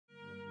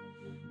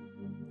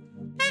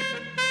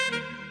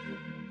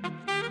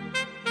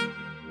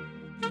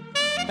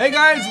Hey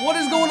guys, what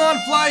is going on?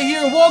 Fly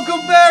here.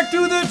 Welcome back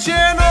to the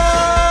channel.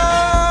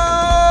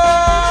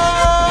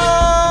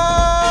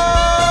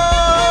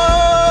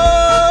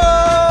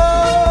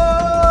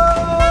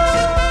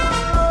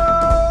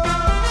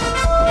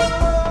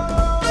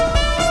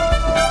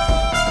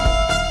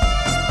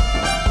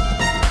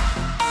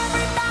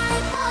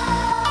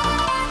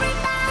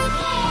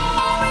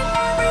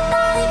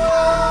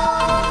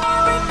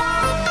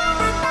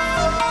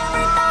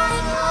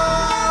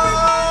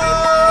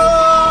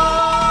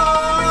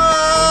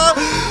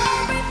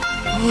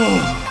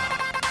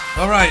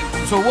 Alright,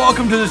 so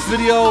welcome to this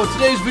video.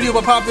 Today's video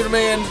by popular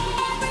demand,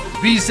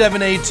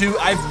 B7A2.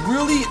 I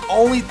really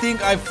only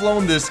think I've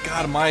flown this.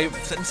 God, my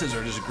senses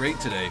are just great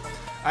today.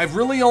 I've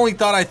really only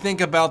thought I think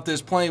about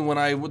this plane when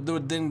I would do a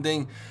ding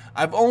ding.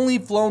 I've only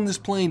flown this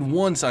plane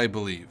once, I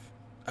believe.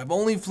 I've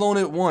only flown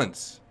it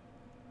once.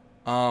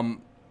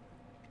 I'm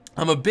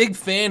a big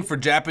fan for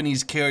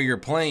Japanese carrier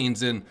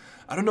planes, and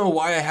I don't know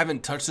why I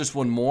haven't touched this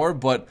one more,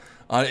 but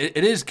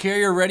it is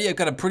carrier ready. I've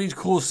got a pretty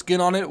cool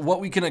skin on it. What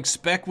we can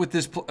expect with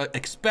this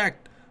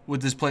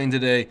plane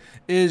today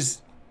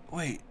is,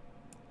 wait,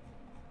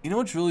 you know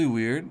what's really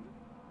weird?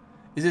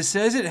 Is it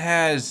says it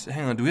has,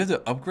 hang on, do we have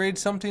to upgrade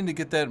something to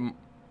get that?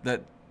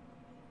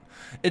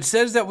 It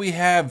says that we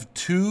have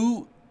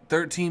two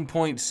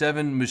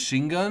 13.7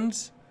 machine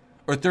guns,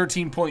 or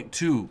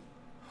 13.2.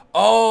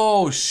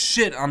 Oh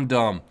shit, I'm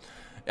dumb.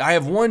 I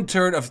have one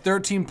turret of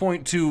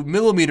 13.2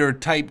 millimeter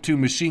Type 2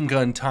 machine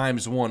gun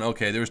times 1.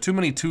 Okay, there's too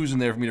many 2s in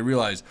there for me to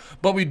realize.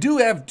 But we do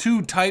have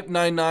two Type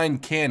 99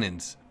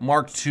 cannons,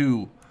 Mark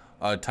II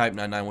Type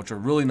 99, which are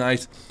really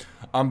nice.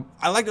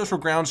 I like those for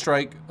ground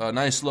strike,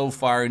 nice slow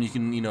fire, and you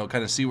can, you know,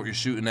 kind of see what you're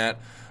shooting at.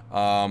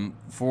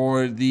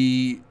 For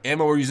the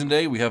ammo we're using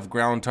today, we have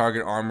ground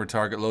target, armor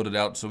target loaded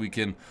out, so we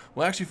can,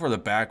 well, actually for the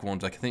back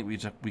ones, I think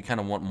we kind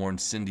of want more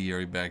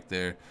incendiary back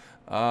there.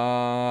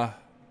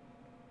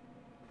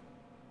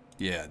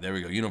 Yeah, there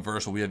we go.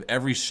 Universal. We have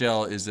every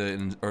shell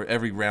or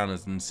every round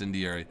is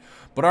incendiary.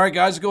 But all right,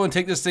 guys, let's go and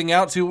take this thing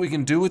out, see what we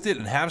can do with it,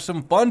 and have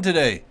some fun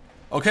today.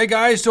 Okay,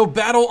 guys. So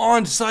battle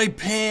on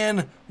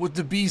Saipan with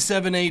the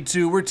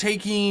B7A2. We're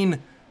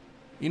taking.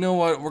 You know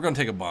what? We're gonna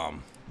take a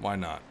bomb. Why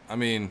not? I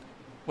mean,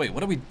 wait.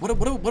 What are we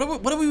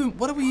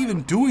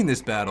even doing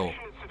this battle?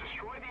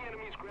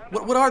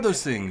 What are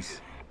those things?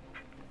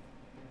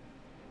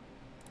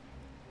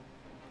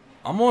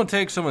 I'm gonna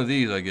take some of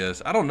these, I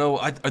guess. I don't know.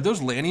 Are those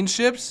landing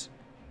ships?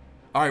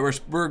 All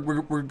right, we're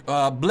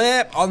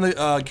blep on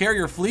the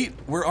carrier fleet.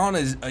 We're on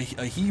a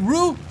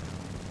Hiru.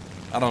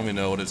 I don't even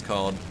know what it's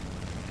called.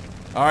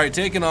 All right,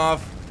 taking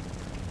off.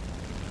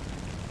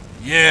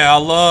 Yeah, I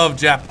love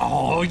Jap.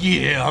 Oh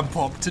yeah, I'm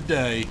pumped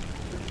today.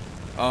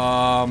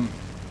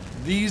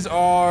 These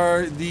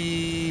are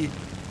the.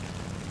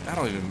 I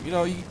don't even. You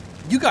know.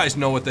 You guys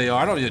know what they are.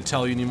 I don't need to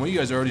tell you anymore. You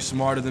guys are already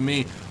smarter than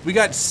me. We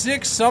got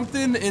 6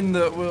 something in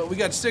the. Well, we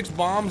got 6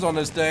 bombs on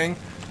this thing.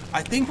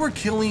 I think we're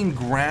killing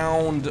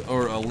ground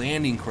or a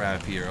landing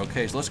craft here.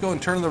 Okay, so let's go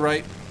and turn to the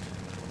right.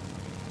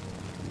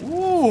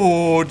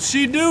 Ooh,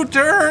 she do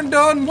turn,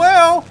 done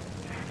well.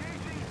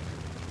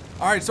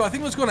 All right, so I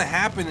think what's going to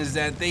happen is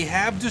that they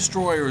have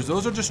destroyers.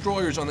 Those are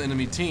destroyers on the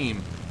enemy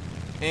team,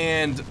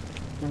 and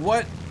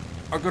what's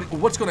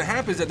going to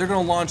happen is that they're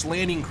going to launch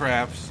landing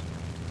crafts,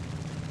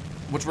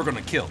 which we're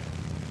gonna kill.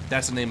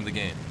 That's the name of the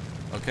game.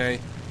 Okay.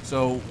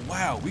 So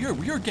wow, we are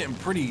getting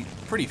pretty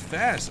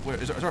fast.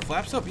 Where, is our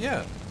flaps up?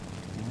 Yeah.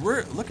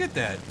 Look at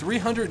that.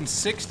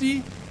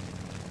 360.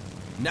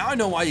 Now I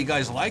know why you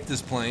guys like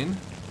this plane.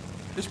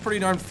 It's pretty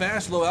darn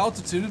fast, low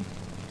altitude.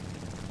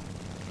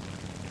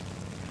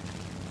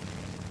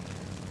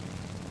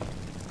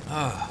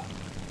 Now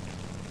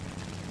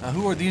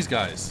who are these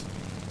guys?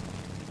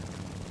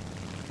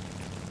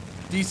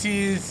 This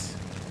is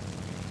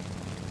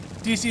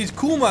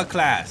Kuma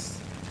class.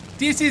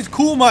 This is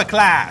Kuma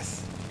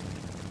class.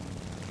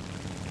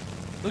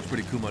 Looks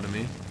pretty Kuma to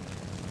me.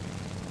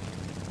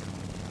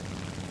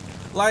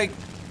 Like,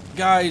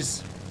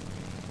 guys.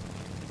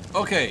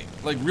 Okay,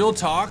 like real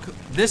talk.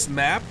 This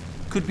map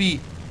could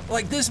be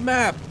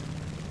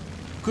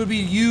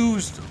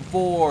used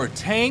for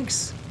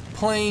tanks,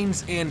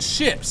 planes, and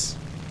ships.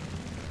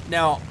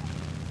 Now,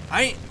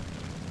 I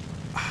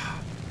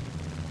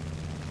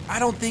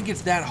don't think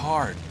it's that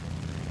hard.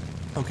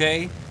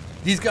 Okay?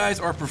 These guys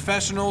are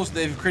professionals.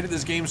 They've created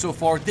this game so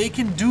far. They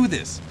can do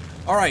this.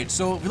 All right,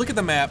 so if you look at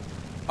the map,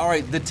 all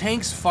right, the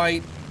tanks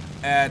fight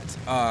at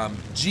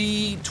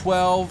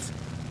G12,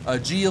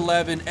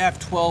 G11,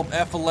 F12,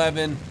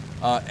 F11,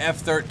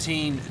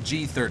 F13,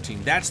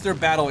 G13. That's their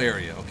battle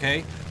area,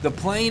 okay? The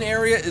plane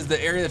area is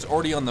the area that's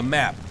already on the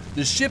map.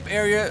 The ship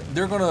area,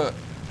 they're gonna,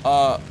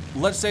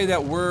 let's say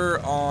that we're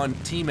on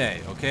Team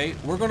A, okay?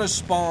 We're gonna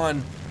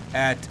spawn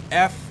at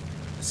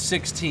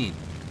F16.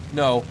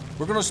 No,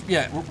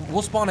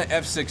 we'll spawn at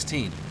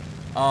F16.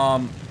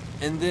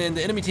 And then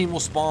the enemy team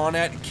will spawn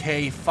at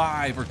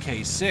K5 or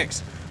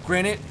K6.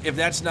 Granted, if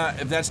that's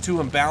too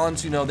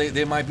imbalanced, you know,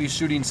 they might be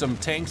shooting some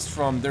tanks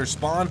from their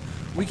spawn.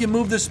 We can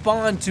move the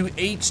spawn to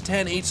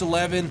H10,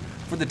 H11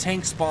 for the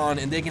tank spawn,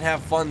 and they can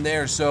have fun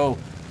there. So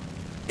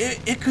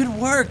it could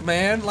work,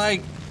 man.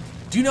 Like,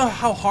 do you know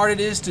how hard it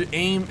is to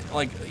aim?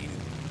 Like,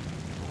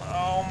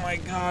 oh my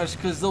gosh,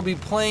 because there'll be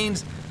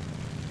planes.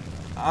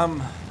 I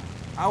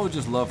would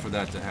just love for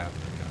that to happen,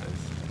 guys.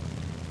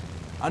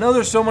 I know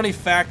there's so many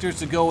factors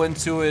to go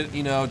into it,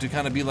 you know, to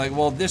kind of be like,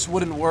 well, this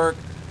wouldn't work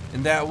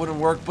and that wouldn't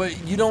work,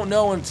 but you don't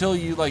know until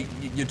you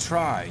you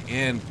try.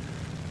 And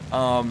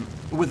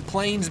with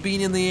planes being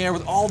in the air,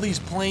 with all these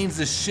planes,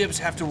 the ships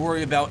have to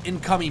worry about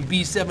incoming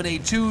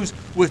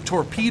B7A2s with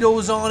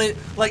torpedoes on it.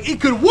 Like, it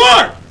could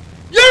work!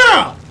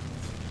 Yeah!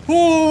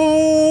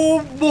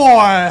 Oh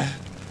boy!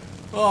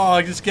 Oh,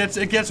 it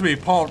gets me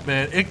pumped,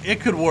 man. It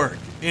could work,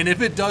 and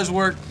if it does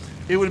work,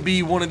 it would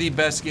be one of the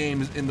best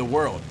games in the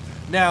world.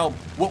 Now,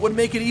 what would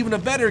make it even a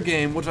better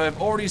game, which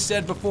I've already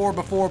said before,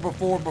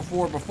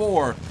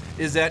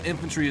 is that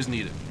infantry is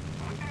needed.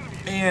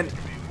 And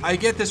I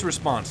get this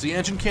response. The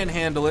engine can't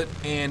handle it,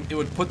 and it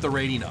would put the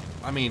rating up.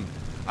 I mean,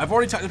 I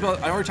already talked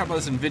about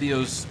this in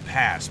videos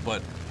past,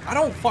 but I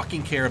don't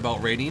fucking care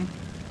about rating.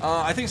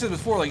 I think I said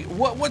before, like,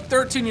 what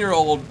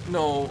 13-year-old?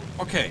 No,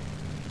 okay.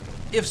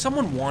 If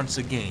someone wants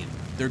a game,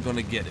 they're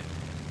gonna get it.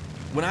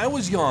 When I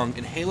was young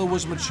and Halo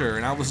was mature,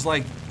 and I was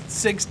like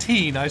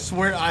 16, I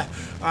swear,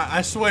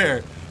 I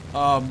swear,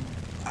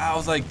 I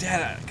was like,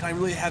 Dad, can I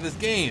really have this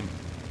game?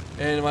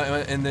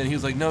 And then he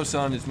was like, no,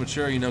 son, it's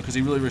mature, you know, because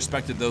he really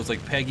respected those,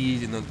 like,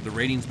 Peggy and the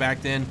ratings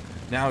back then.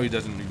 Now he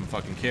doesn't even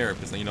fucking care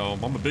because, you know,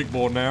 I'm a big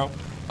boy now.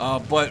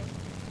 But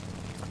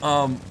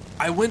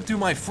I went through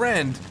my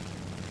friend,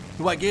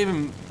 who I gave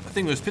him, I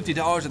think it was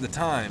 $50 at the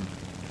time,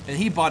 and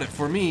he bought it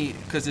for me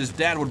because his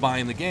dad would buy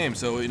him the game,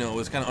 so, you know, it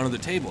was kind of under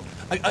the table.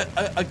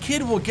 A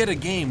kid will get a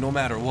game no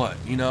matter what,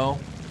 you know?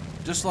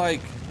 Just like,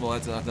 well,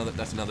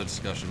 that's another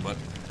discussion, but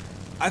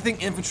I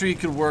think infantry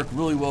could work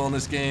really well in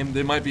this game.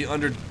 They might be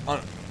underpowered.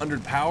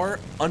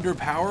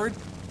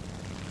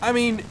 I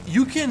mean,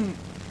 you can,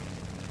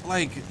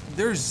 like,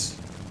 there's,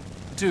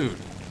 dude,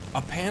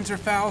 a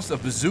Panzerfaust, a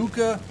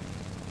bazooka.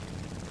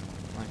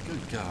 Like,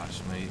 good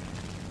gosh, mate.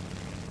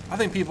 I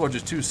think people are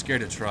just too scared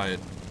to try it.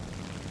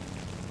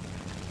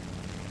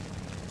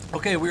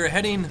 Okay, we are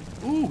heading,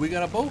 ooh, we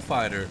got a bow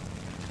fighter.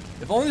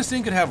 If only this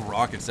thing could have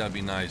rockets, that'd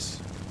be nice.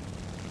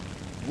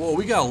 Whoa,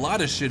 we got a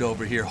lot of shit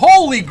over here.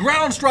 Holy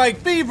ground strike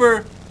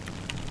fever!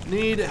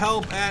 Need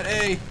help at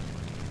A.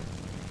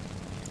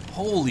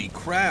 Holy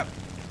crap.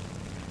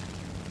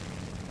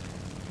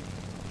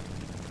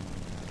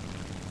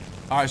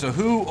 Alright, so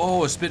who?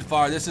 Oh, a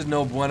Spitfire. This is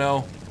no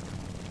bueno.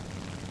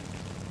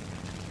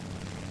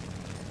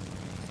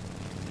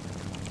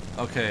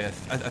 Okay,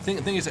 I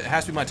think it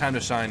has to be my time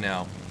to shine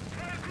now.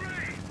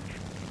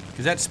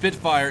 Because that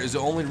Spitfire is the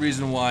only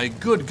reason why.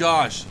 Good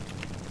gosh.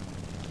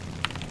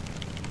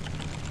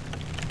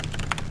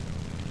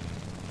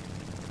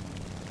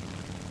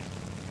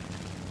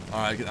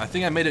 Alright, I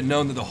think I made it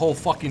known that the whole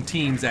fucking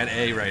team's at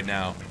A right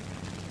now.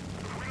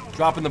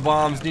 Dropping the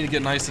bombs. Need to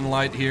get nice and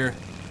light here.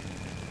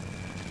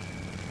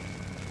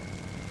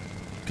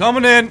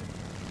 Coming in.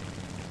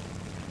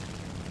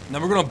 Now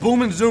we're gonna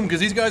boom and zoom because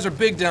these guys are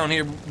big down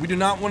here. We do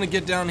not want to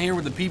get down here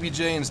with the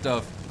PBJ and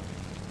stuff.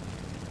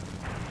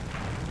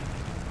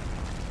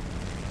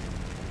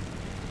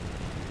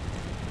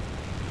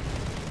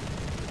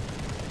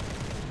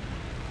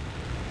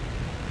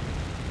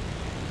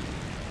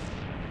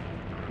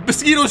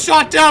 Mosquito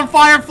shot down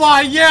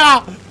Firefly,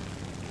 yeah!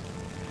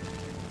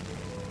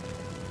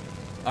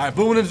 Alright,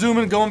 booming and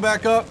zooming, going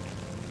back up.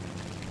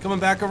 Coming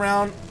back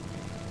around.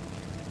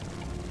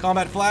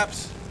 Combat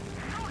flaps.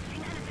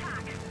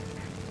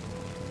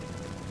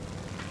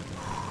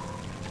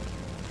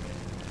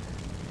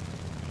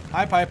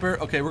 Hi, Piper.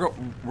 Okay, we're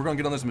gonna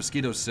get on this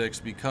Mosquito 6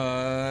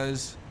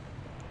 because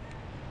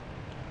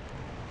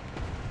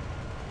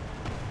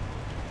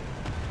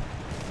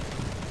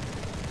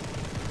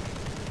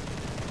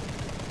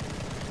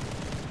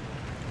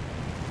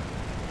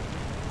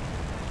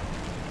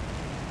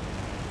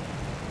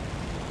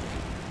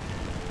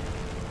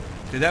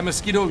okay, that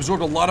Mosquito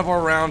absorbed a lot of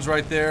our rounds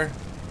right there.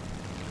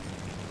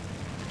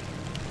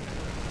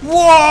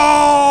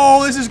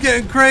 Whoa! This is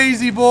getting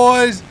crazy,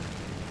 boys!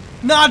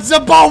 Not the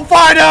bow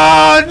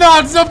fighter!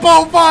 Not the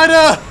bow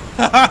fighter!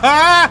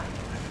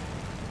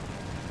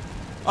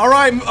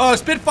 Alright,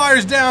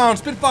 Spitfire's down!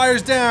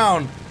 Spitfire's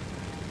down!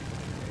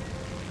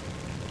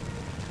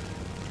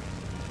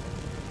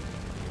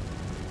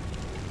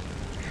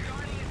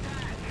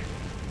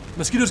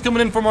 Mosquito's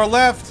coming in from our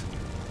left.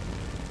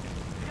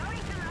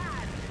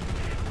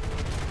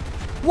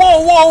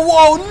 Whoa, whoa,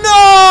 whoa,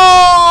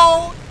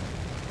 no!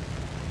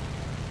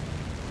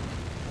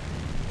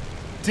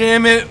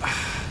 Damn it.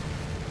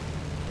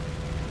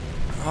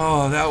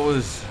 Oh, that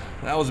was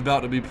about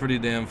to be pretty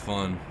damn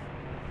fun.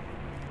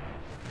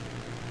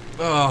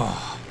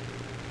 Oh.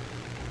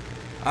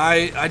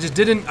 I just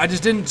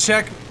didn't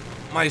check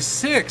my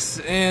 6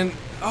 and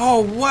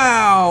oh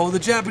wow, the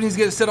Japanese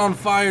get set on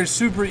fire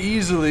super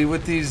easily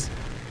with these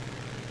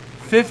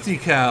 50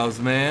 cows,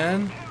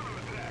 man.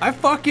 I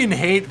fucking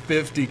hate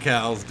 50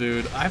 cows,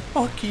 dude. I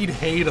fucking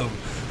hate them.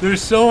 They're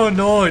so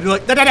annoying. They're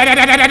like...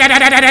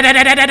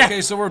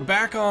 Okay, so we're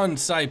back on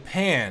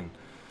Saipan.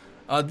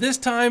 This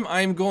time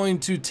I'm going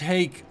to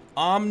take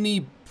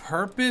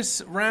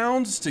omni-purpose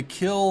rounds to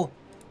kill...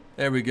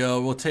 There we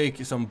go. We'll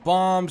take some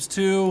bombs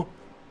too.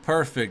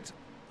 Perfect.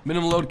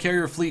 Minimum load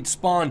carrier fleet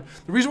spawn.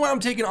 The reason why I'm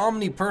taking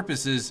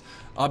omni-purpose is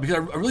because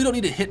I really don't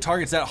need to hit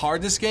targets that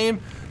hard this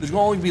game. There's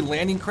going to only be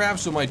landing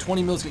craft, so my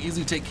 20 mils can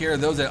easily take care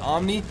of those at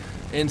omni.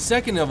 And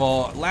second of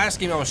all, last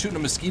game I was shooting a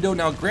mosquito.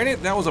 Now,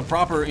 granted, that was a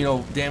proper,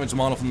 damage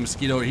model from the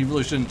mosquito. He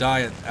really shouldn't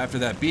die after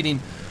that beating.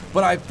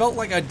 But I felt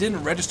like I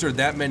didn't register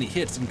that many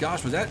hits. And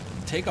gosh, was that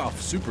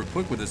takeoff super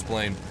quick with this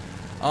plane.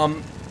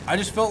 I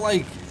just felt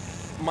like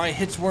my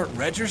hits weren't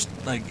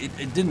registered. Like,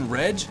 it didn't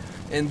reg.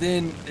 And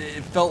then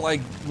it felt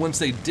like once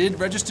they did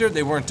register,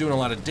 they weren't doing a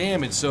lot of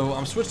damage. So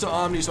I'm switched to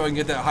Omni so I can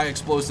get that high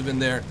explosive in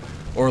there.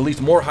 Or at least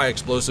more high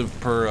explosive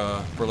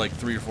per like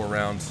 3 or 4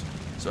 rounds.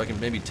 So I can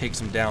maybe take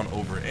some down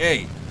over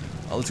A.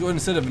 Let's go ahead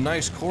and set up a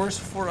nice course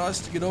for us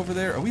to get over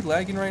there. Are we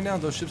lagging right now?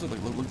 Those ships look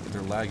like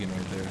they're lagging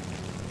right there.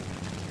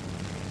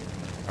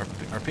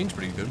 Our ping's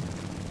pretty good.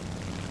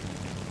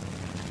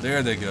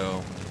 There they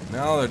go.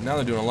 Now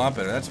they're doing a lot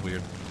better. That's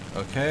weird.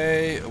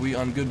 Okay, are we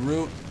on good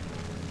route?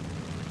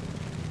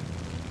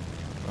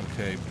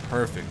 Okay,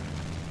 perfect.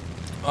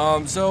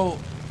 So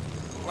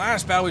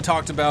last battle we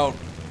talked about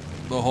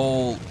the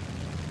whole,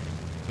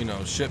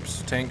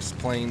 ships, tanks,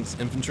 planes,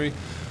 infantry.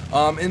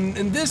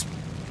 In this,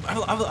 I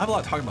have a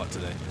lot to talk about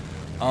today.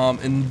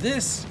 In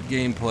this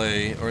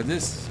gameplay, or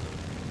this,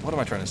 what am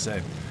I trying to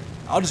say?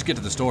 I'll just get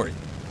to the story.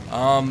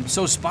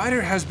 So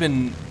Spider has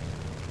been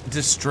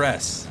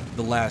distressed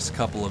the last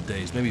couple of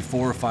days, maybe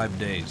 4 or 5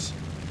 days.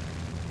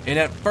 And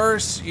at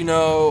first,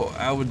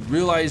 I would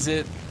realize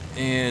it,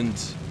 and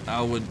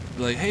I would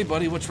be like, hey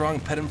buddy, what's wrong?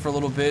 Pet him for a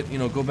little bit,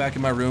 go back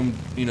in my room,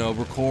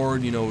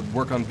 record,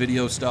 work on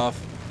video stuff.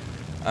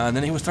 And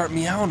then he would start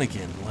meowing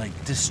again,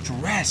 like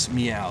distress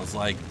meows,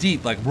 like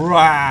deep, like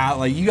rah,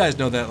 like you guys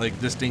know that like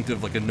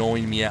distinctive, like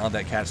annoying meow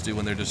that cats do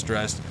when they're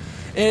distressed.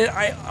 And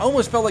I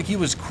almost felt like he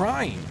was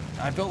crying.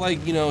 I felt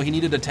like, he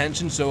needed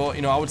attention, so,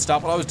 I would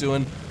stop what I was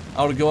doing.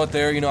 I would go out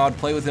there, I'd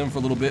play with him for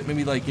a little bit,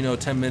 maybe like,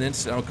 10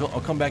 minutes, and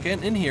I'll come back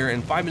in here,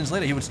 and 5 minutes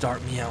later, he would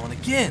start meowing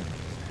again.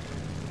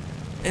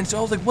 And so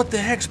I was like, what the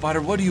heck, Spider,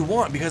 what do you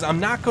want? Because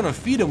I'm not going to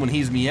feed him when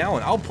he's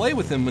meowing. I'll play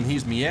with him when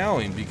he's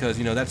meowing because,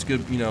 that's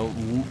good,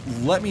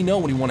 let me know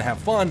when you want to have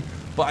fun,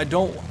 but I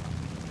don't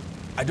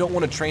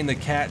want to train the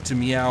cat to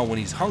meow when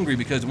he's hungry,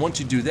 because once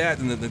you do that,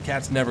 then the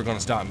cat's never going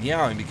to stop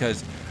meowing,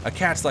 because a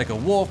cat's like a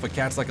wolf, a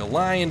cat's like a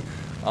lion.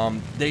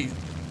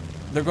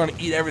 They're going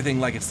to eat everything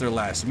like it's their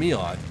last meal.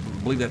 I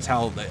believe that's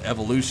how the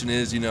evolution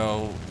is, you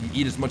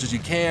eat as much as you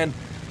can,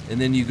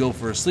 and then you go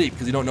for a sleep,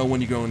 because you don't know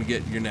when you're going to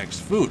get your next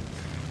food.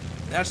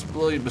 That's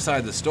really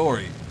beside the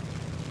story.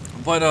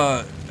 But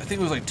I think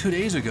it was like 2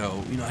 days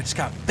ago, I just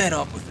got fed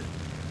up with it.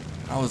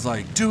 I was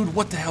like, dude,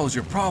 what the hell is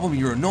your problem?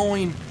 You're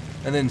annoying.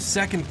 And then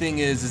second thing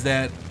is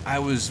that I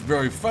was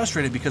very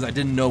frustrated because I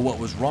didn't know what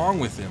was wrong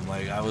with him.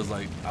 Like, I was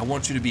like, I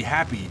want you to be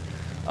happy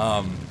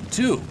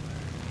too.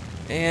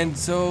 And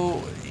so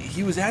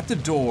he was at the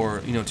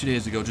door, 2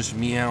 days ago, just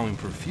meowing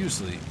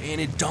profusely, and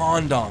it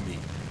dawned on me.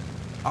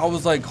 I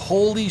was like,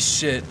 holy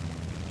shit,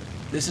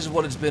 this is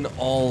what it's been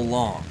all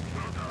along.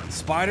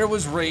 Spider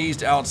was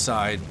raised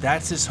outside.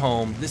 That's his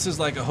home. This is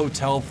like a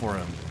hotel for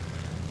him.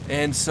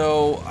 And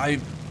so I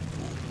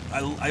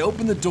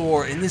open the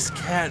door, and this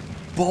cat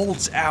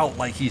bolts out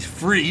like he's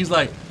free. He's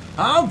like,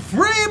 I'm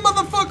free,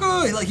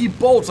 motherfucker! Like, he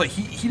bolts. Like,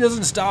 he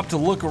doesn't stop to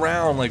look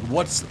around. Like,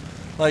 what's...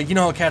 Like,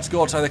 how cats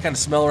go outside, they kind of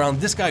smell around.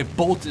 This guy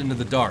bolted into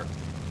the dark.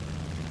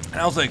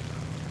 And I was like,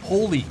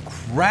 holy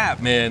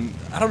crap, man.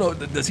 I don't know,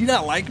 does he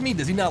not like me?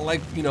 Does he not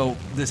like,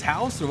 this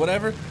house or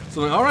whatever?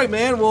 So I'm like, all right,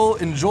 man, well,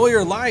 enjoy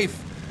your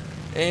life.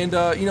 And,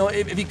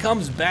 if he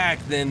comes back,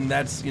 then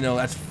that's,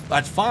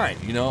 that's fine.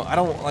 I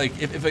don't,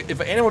 like, if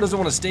an animal doesn't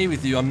want to stay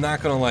with you, I'm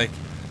not going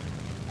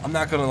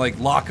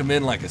to lock him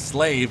in like a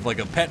slave, like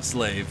a pet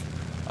slave.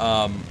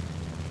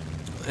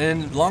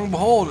 And long and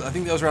behold, I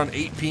think that was around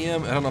 8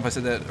 p.m. I don't know if I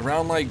said that.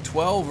 Around like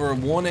 12 or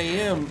 1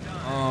 a.m.,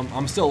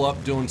 I'm still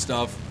up doing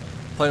stuff,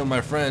 playing with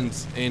my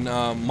friends. And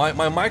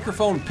my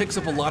microphone picks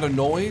up a lot of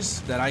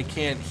noise that I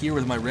can't hear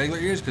with my regular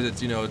ears because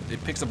it's,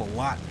 it picks up a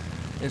lot.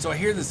 And so I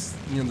hear this,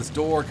 this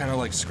door kind of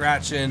like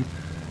scratching,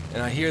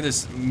 and I hear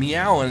this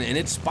meowing, and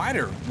it's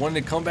Spider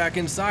wanting to come back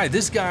inside.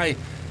 This guy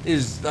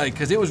is like,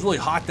 because it was really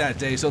hot that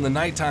day, so in the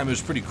nighttime it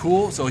was pretty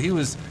cool. So he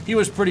was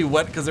pretty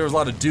wet because there was a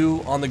lot of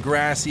dew on the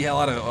grass. He had a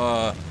lot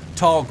of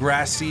tall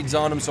grass seeds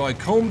on him. So I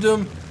combed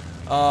him,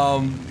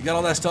 got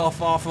all that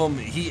stuff off him.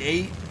 He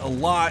ate a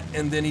lot,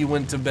 and then he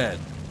went to bed,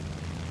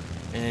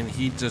 and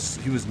he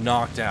was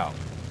knocked out.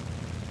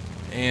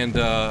 And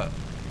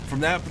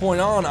from that point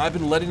on, I've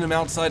been letting him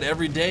outside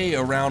every day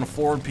around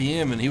 4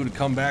 p.m. and he would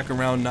come back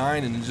around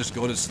 9 and then just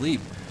go to sleep.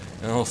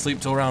 And he'll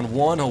sleep till around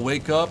 1. He'll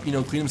wake up,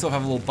 clean himself,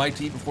 have a little bite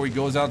to eat before he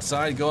goes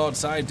outside, go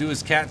outside, do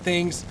his cat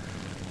things.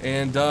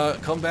 and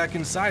come back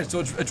inside. So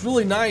it's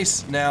really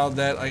nice now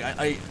that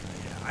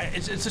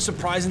it's just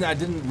surprising that I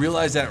didn't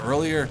realize that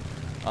earlier,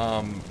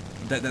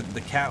 that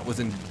the cat was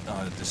in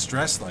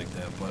distress like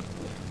that. But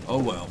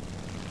oh well.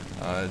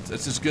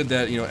 It's just good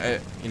that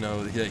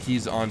that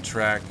he's on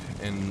track,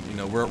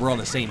 and we're on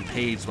the same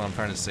page. Is what I'm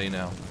trying to say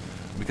now,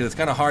 because it's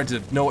kind of hard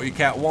to know what your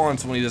cat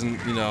wants when he doesn't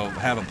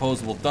have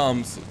opposable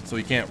thumbs, so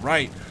he can't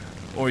write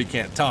or he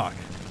can't talk.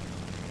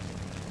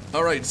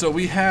 All right, so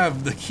we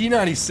have the Key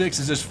 96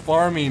 is just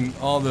farming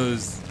all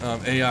those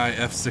AI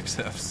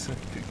F6Fs.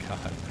 Good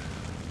God,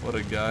 what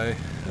a guy.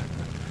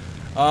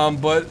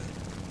 But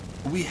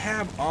we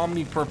have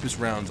omni-purpose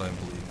rounds, I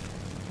believe.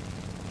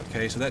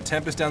 Okay, so that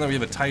Tempest down there, we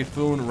have a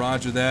Typhoon,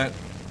 roger that.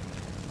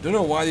 Don't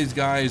know why these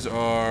guys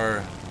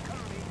are...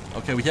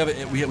 Okay, we have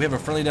a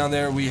friendly down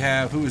there. We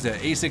have, who is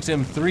that?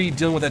 A6M3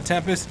 dealing with that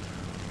Tempest.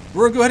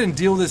 We're gonna go ahead and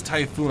deal with this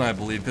Typhoon, I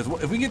believe,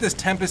 because if we get this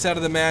Tempest out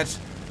of the match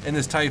and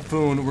this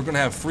Typhoon, we're gonna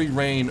have free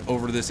reign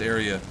over this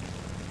area.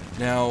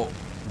 Now,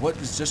 what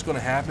is just gonna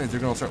happen is they're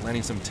gonna start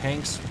landing some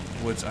tanks,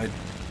 which I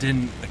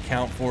didn't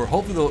account for.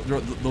 Hopefully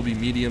they'll be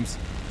mediums.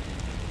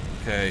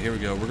 Okay, here we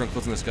go. We're gonna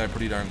close on this guy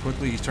pretty darn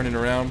quickly. He's turning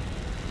around.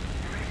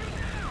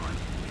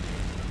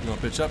 You want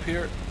to pitch up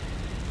here?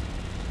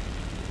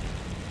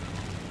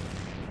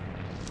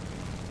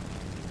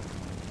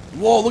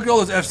 Whoa, look at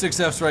all those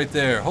F6Fs right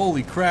there.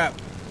 Holy crap.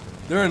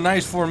 They're in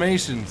nice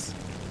formations.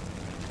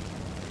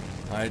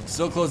 Alright,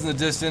 still closing the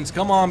distance.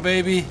 Come on,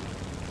 baby.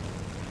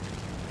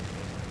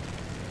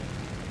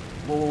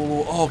 Whoa, whoa,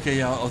 whoa. Oh, okay,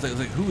 yeah. I was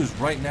like, who is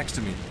right next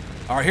to me?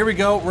 Alright, here we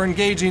go. We're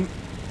engaging.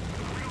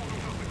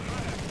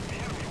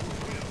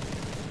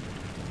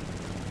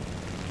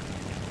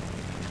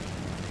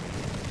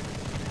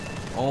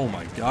 Oh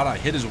my God, I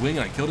hit his wing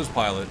and I killed his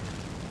pilot.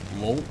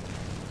 Lol.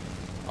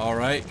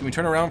 Alright, can we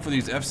turn around for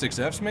these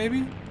F6Fs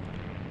maybe?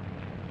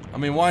 I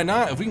mean, why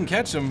not? If we can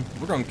catch them,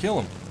 we're gonna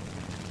kill them.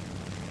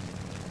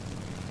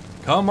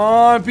 Come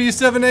on,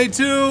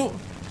 B7A2!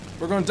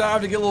 We're gonna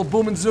dive to get a little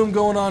boom and zoom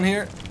going on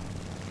here.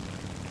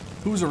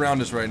 Who's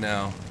around us right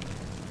now?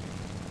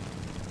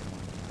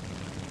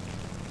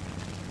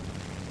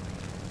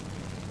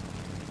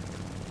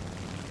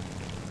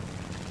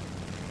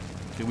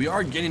 Okay, we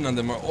are getting on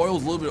them. Our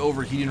oil's a little bit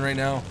overheating right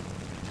now.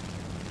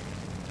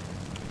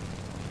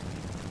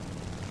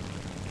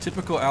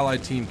 Typical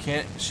allied team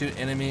can't shoot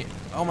enemy.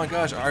 Oh my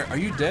gosh, are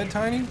you dead,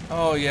 Tiny?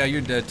 Oh yeah,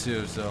 you're dead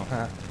too, so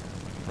huh.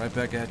 Right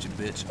back at you,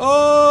 bitch.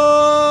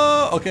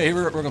 Oh! Okay, here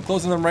we're gonna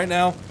close on them right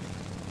now.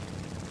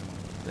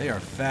 They are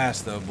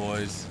fast though,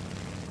 boys.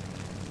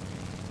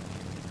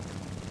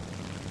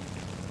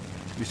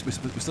 We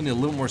still need a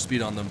little more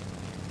speed on them.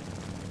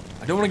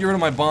 I don't want to get rid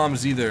of my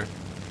bombs either.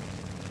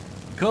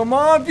 Come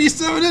on,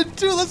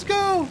 B7A2, let's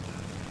go!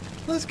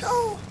 Let's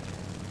go!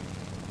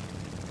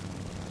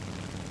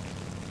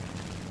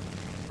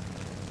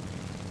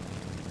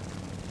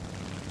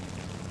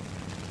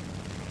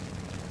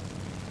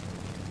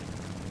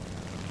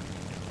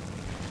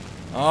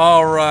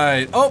 All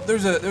right. Oh,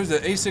 there's a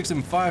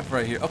A6M5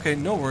 right here. Okay,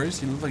 no worries.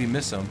 He looks like he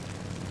missed some.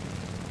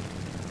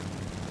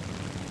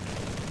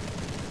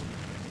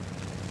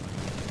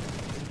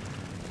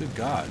 Good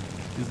God,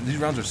 these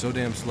rounds are so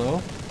damn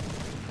slow.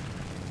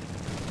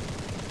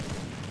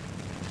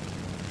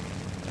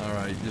 All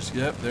right, just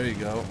yep. There you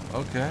go.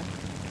 Okay.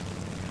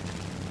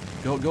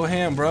 Go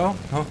ham, bro.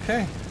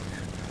 Okay.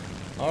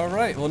 All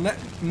right. Well,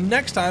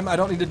 next time I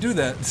don't need to do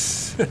that.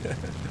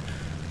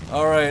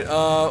 All right,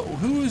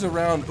 who's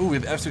around? Ooh, we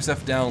have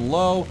F6F down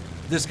low.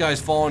 This guy's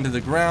falling to the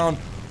ground.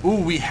 Ooh,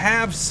 we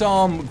have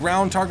some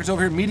ground targets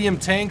over here. Medium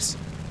tanks.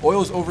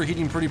 Oil's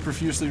overheating pretty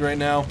profusely right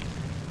now.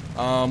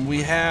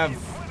 We have,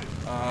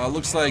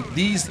 looks like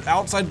these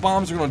outside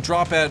bombs are going to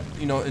drop at,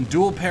 in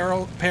dual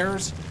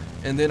pairs,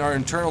 and then our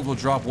internals will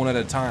drop one at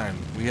a time.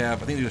 We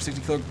have, I think these are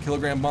 60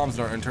 kilogram bombs,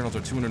 and our internals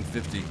are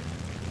 250.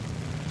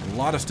 A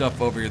lot of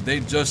stuff over here. They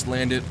just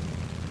landed.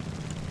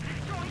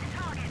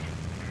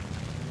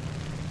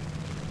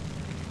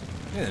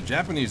 Yeah, the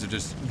Japanese are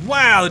just...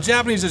 Wow, the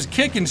Japanese are just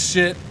kicking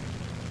shit.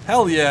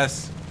 Hell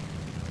yes.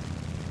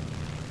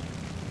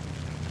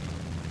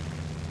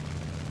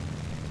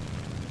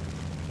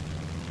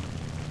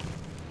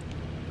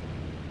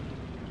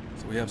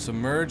 So we have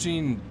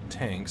submerging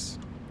tanks,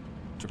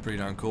 which are pretty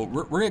darn cool.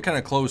 We're getting kind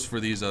of close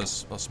for these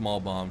small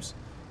bombs.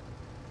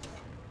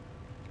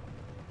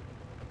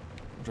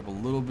 Drop a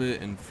little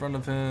bit in front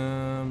of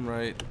him,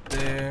 right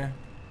there.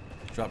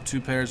 Drop 2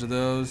 pairs of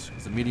those.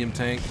 It's a medium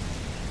tank.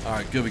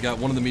 Alright, good. We got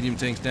one of the medium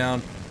tanks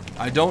down.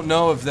 I don't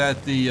know if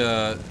that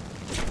the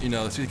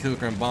 60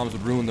 kilogram bombs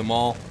would ruin them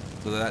all.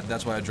 So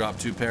that's why I dropped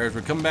 2 pairs.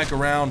 We're coming back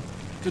around.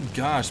 Good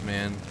gosh,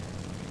 man.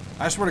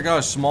 I swear to God,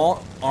 a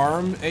small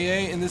arm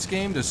AA in this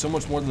game does so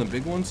much more than the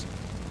big ones.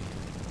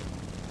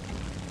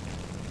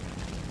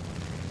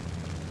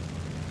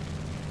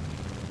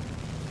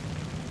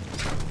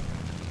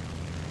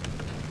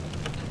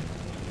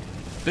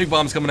 Big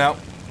bombs coming out.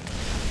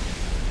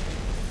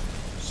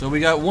 So we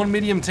got 1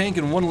 medium tank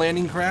and 1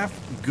 landing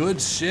craft.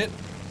 Good shit.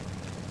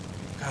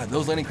 God,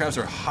 those landing crafts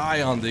are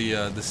high on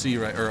the sea,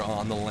 right, or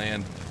on the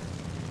land.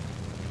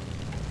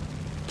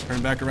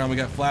 Turn back around. We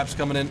got flaps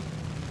coming in.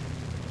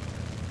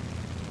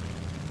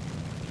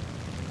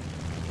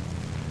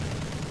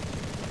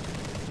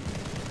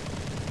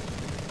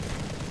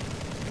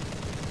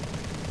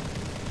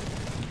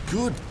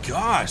 Good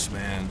gosh,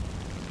 man.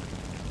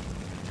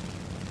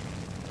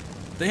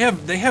 They have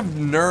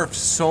nerfed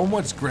so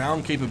much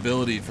ground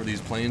capability for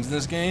these planes in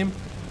this game.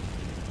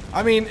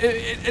 I mean,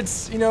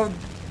 it's, you know,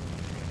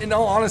 in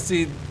all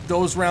honesty,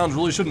 those rounds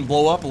really shouldn't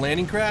blow up a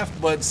landing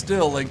craft, but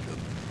still, like,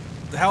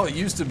 how it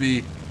used to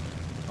be.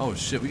 Oh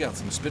shit, we got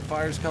some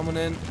Spitfires coming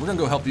in. We're gonna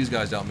go help these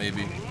guys out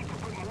maybe.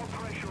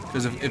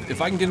 Because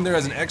if I can get in there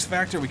as an X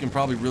Factor, we can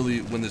probably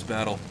really win this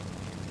battle.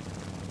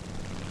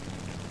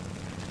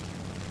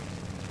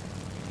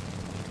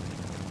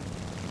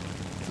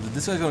 So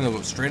this guy's gonna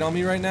go straight on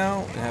me right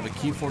now and have a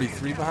Key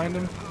 43 behind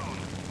him.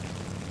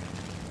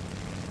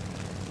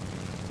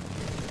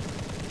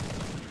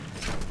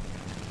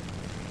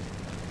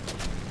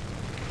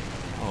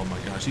 Oh my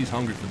gosh, he's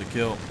hungry for the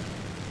kill.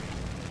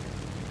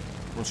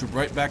 We'll swoop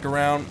right back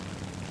around.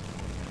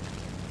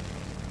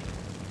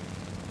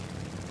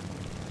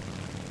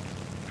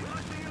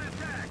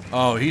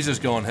 Oh, he's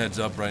just going heads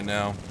up right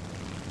now.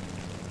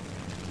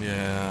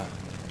 Yeah.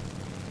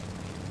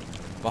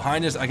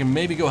 Behind us, I can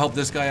maybe go help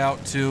this guy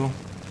out too.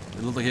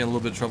 It looked like he had a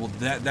little bit of trouble.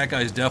 That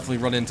guy's definitely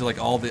run into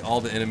like all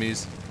the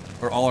enemies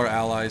or all our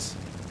allies.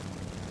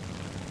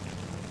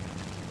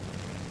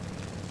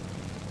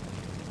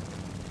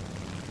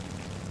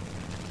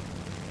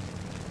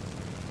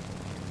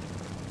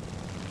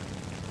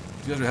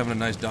 You guys are having a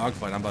nice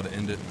dogfight. I'm about to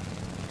end it.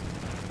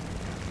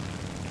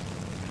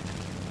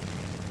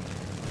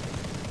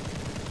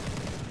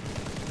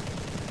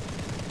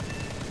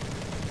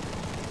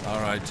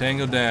 Alright,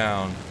 Tango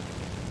down.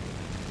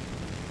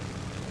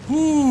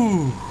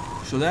 Whew.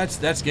 So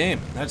that's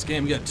game. That's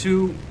game. We got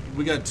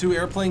two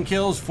airplane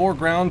kills, 4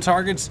 ground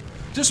targets.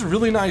 Just a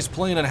really nice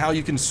plane on how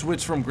you can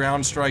switch from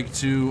ground strike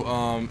to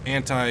to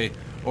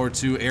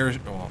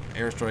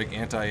airstrike,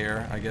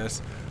 anti-air, I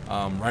guess.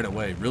 Right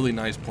away. Really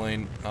nice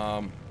plane.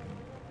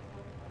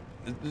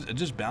 It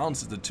just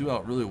balances the two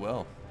out really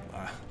well.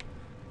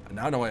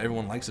 Now I know why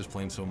everyone likes this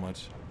plane so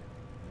much.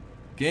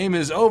 Game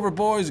is over,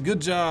 boys.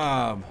 Good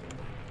job.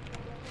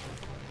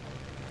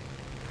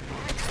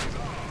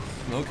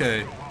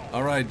 Okay.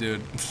 All right,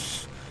 dude.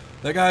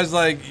 That guy's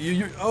like,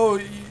 you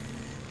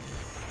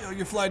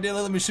fly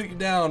daily. Let me shoot you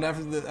down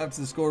after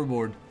the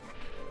scoreboard.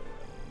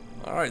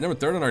 All right, number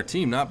 3rd on our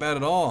team. Not bad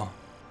at all.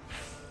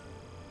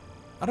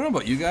 I don't know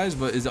about you guys,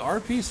 but is the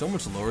RP so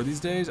much lower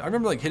these days? I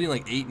remember like hitting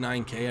like 8,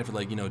 9K after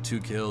like, you know, 2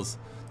 kills.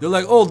 They're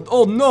like,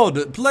 oh no,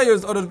 the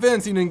players are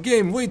advancing in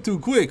game way too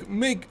quick.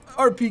 Make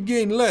RP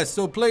gain less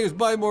so players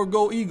buy more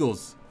Go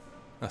Eagles.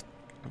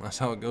 That's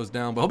how it goes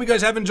down. But hope you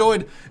guys have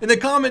enjoyed. In the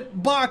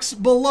comment box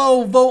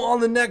below, vote on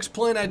the next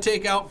plane I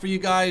take out for you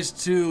guys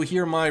to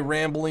hear my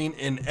rambling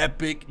and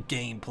epic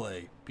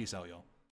gameplay. Peace out, y'all.